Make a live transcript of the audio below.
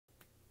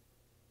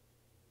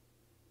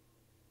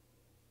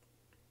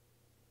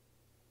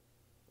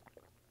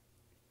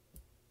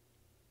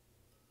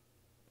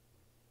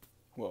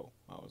Whoa,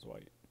 I was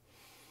white.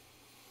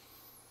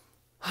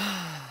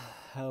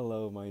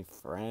 Hello, my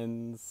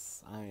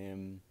friends. I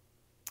am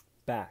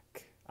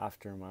back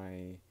after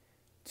my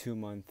 2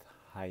 month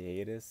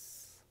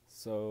hiatus.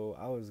 So,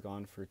 I was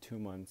gone for 2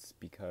 months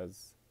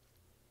because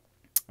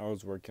I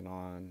was working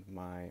on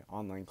my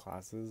online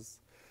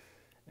classes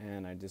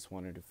and I just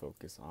wanted to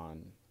focus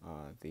on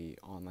the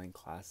online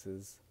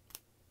classes.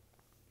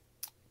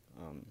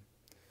 Um,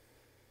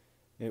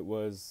 it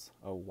was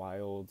a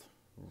wild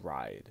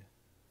ride.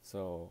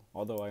 So,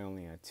 although I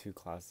only had two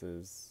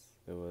classes,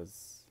 it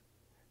was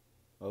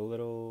a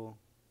little.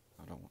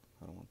 I don't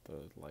want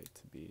the light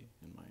to be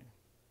in my,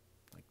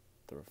 like,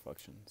 the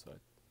reflection, so I'm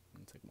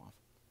gonna take them off.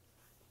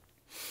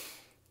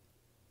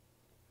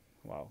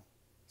 Wow.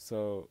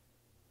 So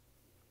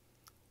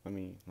let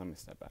me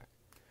step back.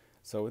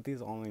 So with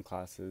these online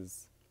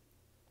classes,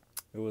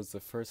 it was the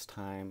first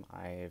time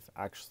I've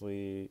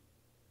actually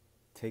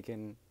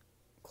taken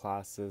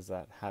classes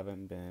that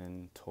haven't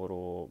been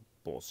total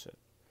bullshit.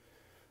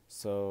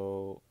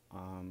 So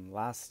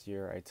last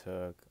year I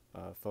took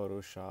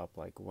Photoshop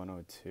like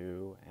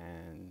 102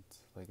 and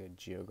like a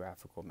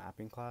geographical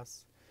mapping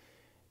class.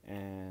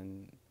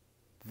 And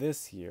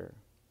this year,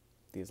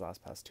 these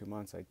last past 2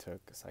 months, I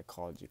took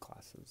psychology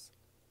classes.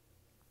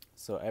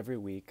 So every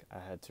week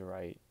I had to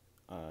write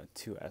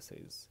two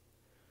essays.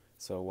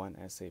 So one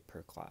essay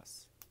per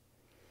class.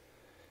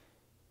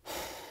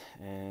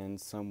 And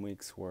some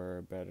weeks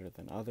were better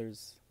than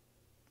others.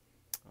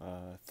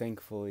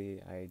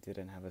 Thankfully, I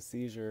didn't have a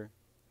seizure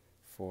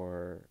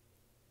for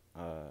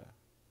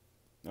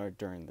or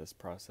during this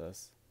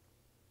process.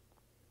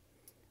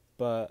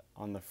 But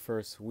on the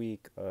first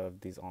week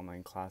of these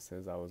online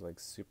classes, I was like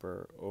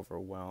super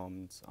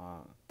overwhelmed.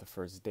 The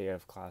first day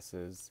of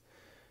classes,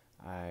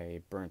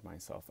 I burned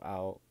myself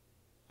out.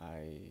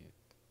 I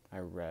I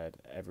read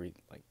every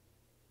like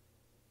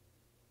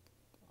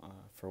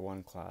for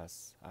one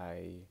class,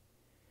 I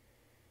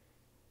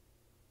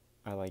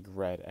like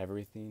read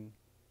everything,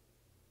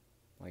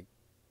 like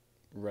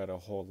read a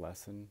whole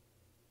lesson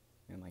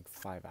in like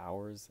 5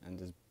 hours and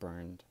just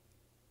burned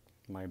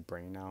my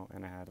brain out.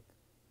 And I had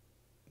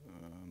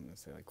I'm gonna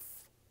say like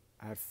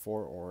I had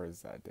 4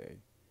 hours that day.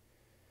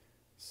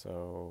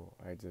 So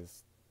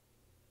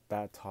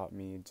that taught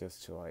me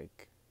just to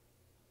like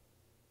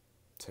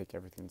take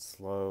everything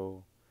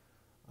slow,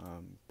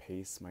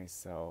 pace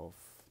myself.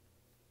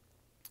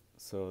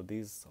 So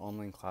these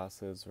online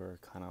classes were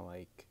kind of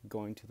like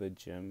going to the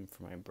gym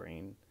for my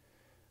brain.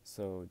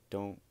 So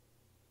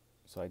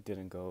I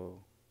didn't go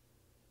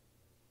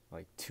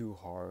like too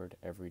hard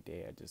every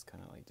day. I just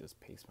kind of like just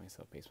pace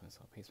myself.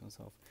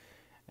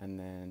 And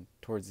then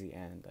towards the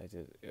end,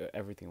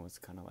 everything was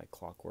kind of like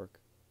clockwork.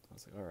 I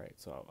was like, all right,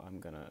 so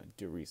I'm gonna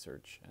do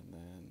research and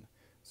then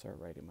start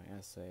writing my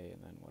essay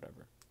and then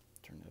whatever,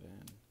 turn it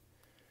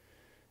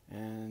in.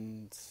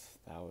 And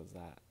that was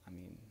that. I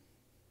mean,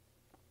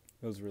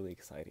 it was really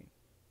exciting.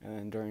 And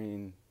then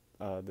during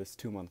this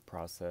 2 month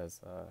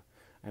process,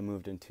 I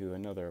moved into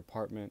another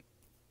apartment,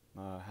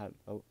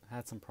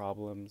 had some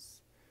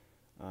problems,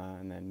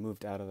 and then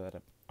moved out of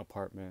that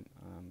apartment.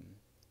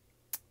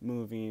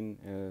 Moving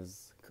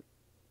is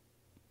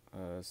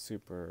a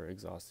super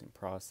exhausting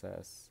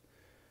process.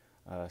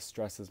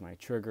 Stress is my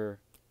trigger.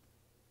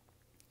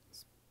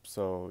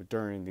 So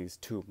during these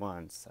 2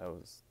 months, I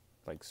was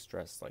like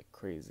stressed like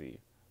crazy,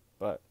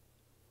 but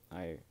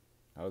I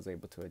I was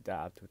able to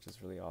adapt, which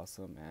is really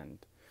awesome. And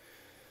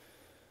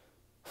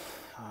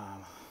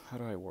how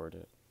do I word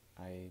it?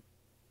 I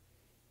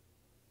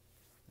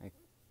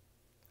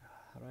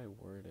how do I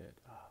word it?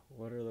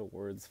 What are the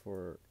words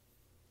for?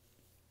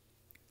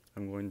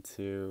 I'm going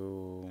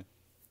to.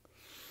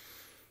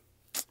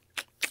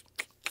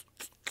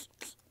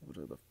 What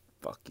are the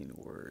fucking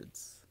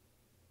words?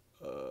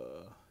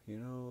 You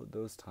know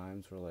those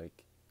times where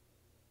like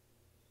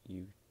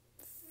you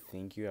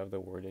think you have the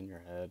word in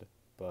your head,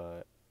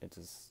 but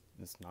it's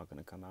not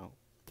gonna come out.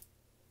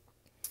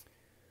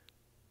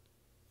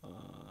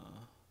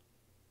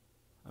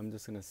 I'm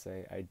just gonna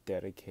say I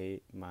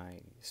dedicate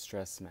my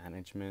stress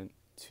management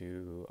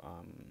to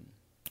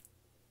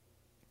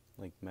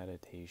like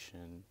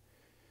meditation,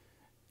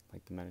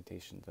 like the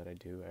meditations that I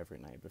do every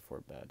night before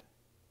bed,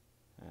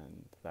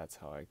 and that's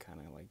how I kind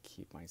of like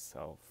keep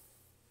myself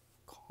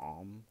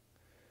calm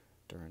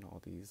during all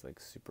these like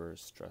super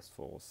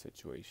stressful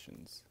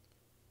situations,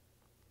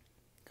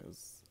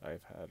 because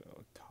I've had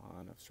a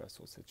ton of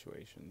stressful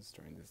situations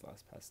during these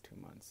last past 2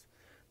 months.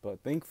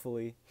 But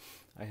thankfully,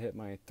 I hit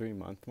my 3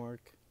 month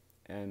mark,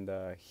 and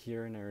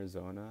here in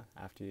Arizona,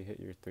 after you hit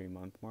your 3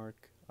 month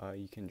mark,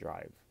 you can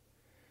drive.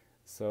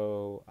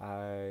 So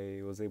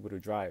I was able to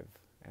drive,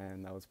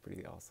 and that was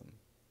pretty awesome.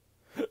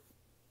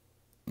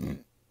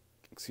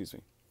 Excuse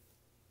me.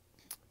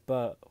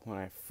 But when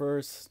I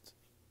first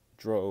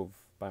drove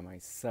by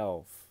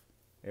myself,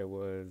 it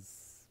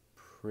was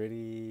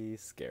pretty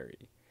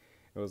scary.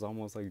 It was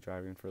almost like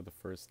driving for the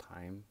first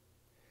time,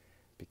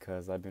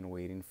 because I've been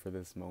waiting for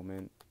this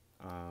moment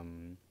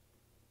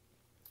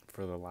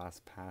for the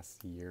last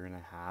past year and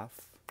a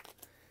half.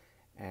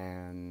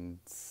 And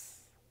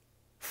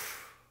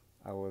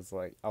I was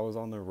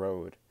on the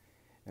road,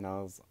 and I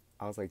was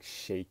like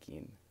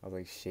shaking. I was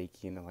like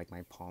shaking, and like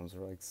my palms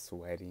were like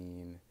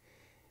sweating,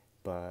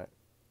 but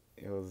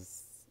it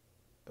was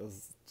it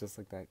was just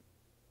like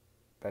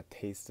that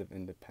taste of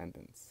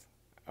independence.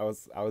 I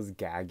was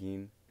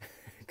gagging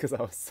because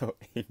I was so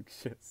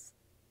anxious.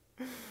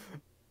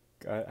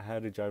 I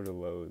had to drive to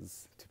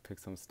Lowe's to pick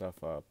some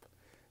stuff up,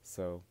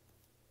 so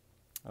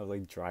I was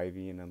like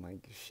driving and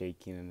like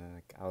shaking, and then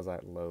like I was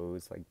at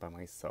Lowe's like by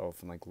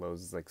myself, and like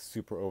Lowe's is like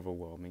super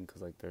overwhelming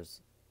because like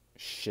there's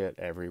shit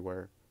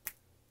everywhere.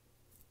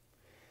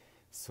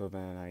 So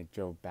then I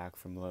drove back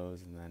from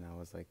Lowe's, and then I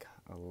was like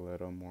a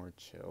little more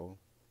chill.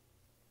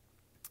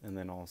 And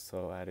then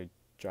also I had to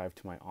drive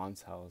to my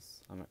aunt's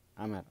house.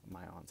 I'm at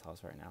my aunt's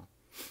house right now,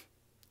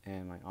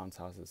 and my aunt's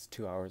house is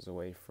 2 hours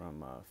away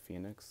from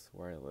Phoenix,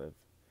 where I live.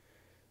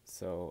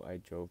 So I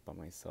drove by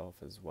myself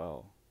as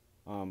well.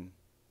 Um,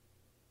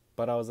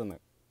 but I was in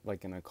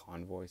in a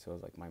convoy, so it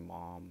was like my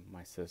mom,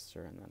 my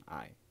sister, and then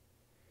I.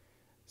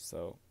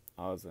 So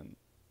I was in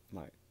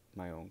my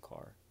my own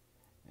car,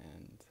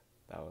 and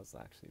that was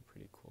actually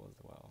pretty cool as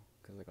well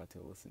because I got to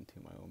listen to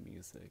my own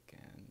music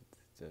and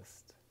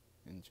just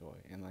enjoy.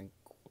 And like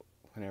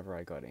whenever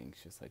I got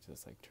anxious, I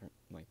just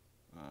like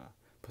uh,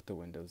 put the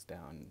windows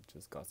down and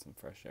just got some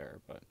fresh air.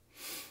 But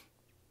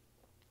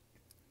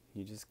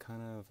you just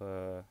kind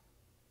of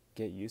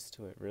get used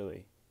to it.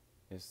 Really,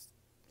 it's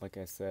like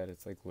I said,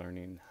 it's like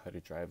learning how to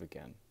drive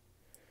again.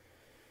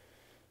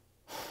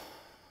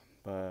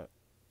 But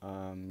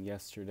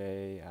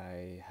yesterday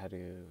I had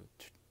to.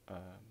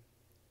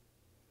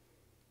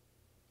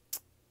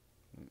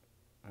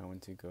 I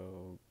went to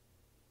go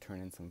turn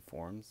in some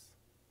forms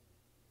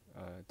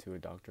to a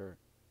doctor,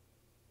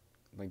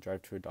 like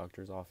drive to a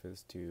doctor's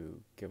office to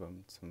give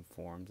him some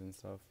forms and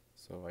stuff.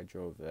 So I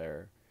drove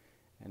there,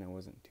 and it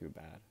wasn't too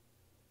bad.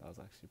 That was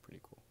actually pretty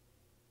cool.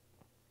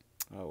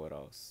 Oh, what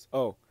else?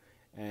 Oh,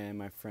 and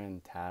my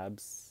friend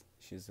Tabs,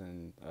 she's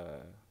in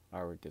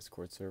our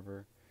Discord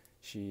server.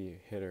 She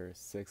hit her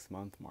 6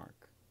 month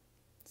mark.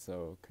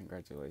 So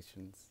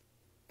congratulations,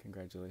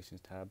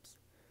 Tabs.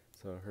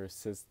 So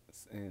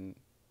in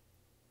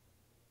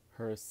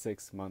her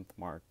 6 month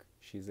mark,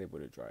 she's able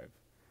to drive.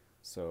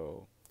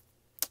 So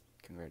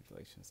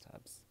congratulations,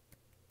 Tabs.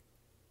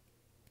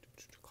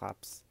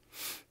 Claps.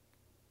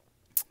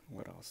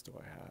 What else do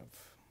I have?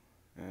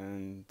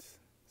 And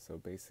so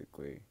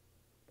basically,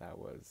 that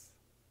was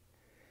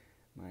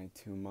my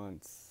 2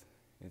 months.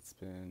 It's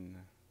been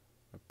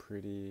a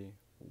pretty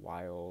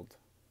wild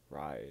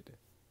ride.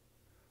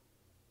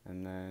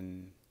 And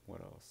then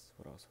what else?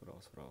 What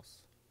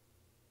else?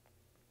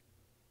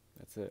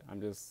 That's it.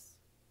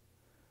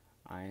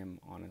 I am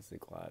honestly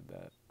glad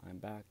that I'm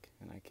back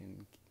and I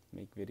can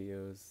make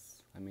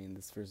videos. I mean,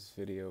 this first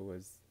video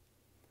was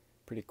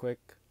pretty quick.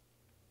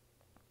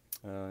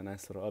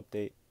 Nice little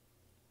update.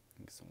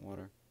 Get some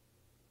water.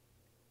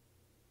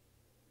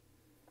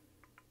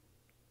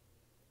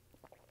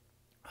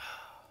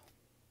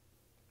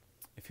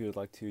 If you would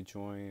like to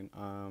join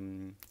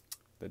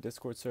the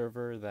Discord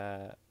server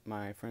that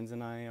my friends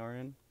and I are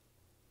in,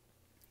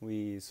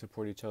 we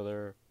support each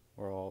other.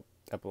 We're all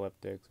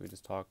epileptics. We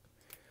just talk,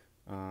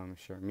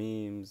 share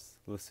memes,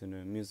 listen to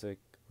music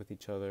with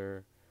each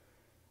other.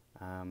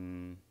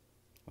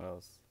 What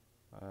else?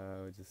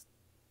 We just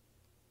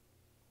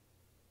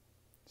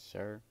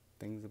share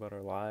things about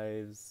our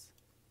lives.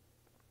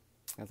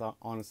 It's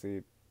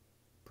honestly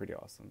pretty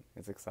awesome.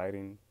 It's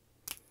exciting.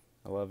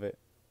 I love it.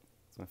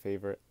 It's my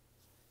favorite.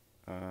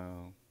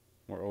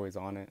 We're always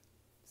on it.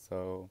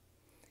 So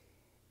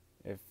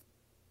if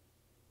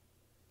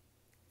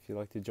you'd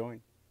like to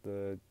join,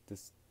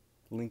 this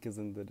link is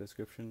in the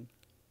description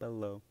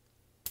below.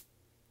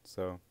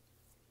 So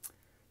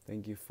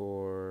thank you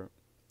for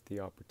the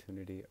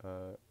opportunity.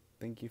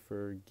 Thank you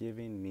for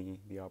giving me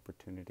the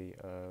opportunity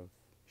of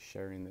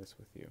sharing this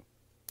with you.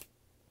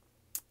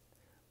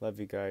 Love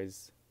you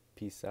guys.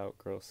 Peace out,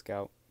 Girl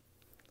Scout.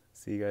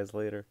 See you guys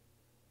later.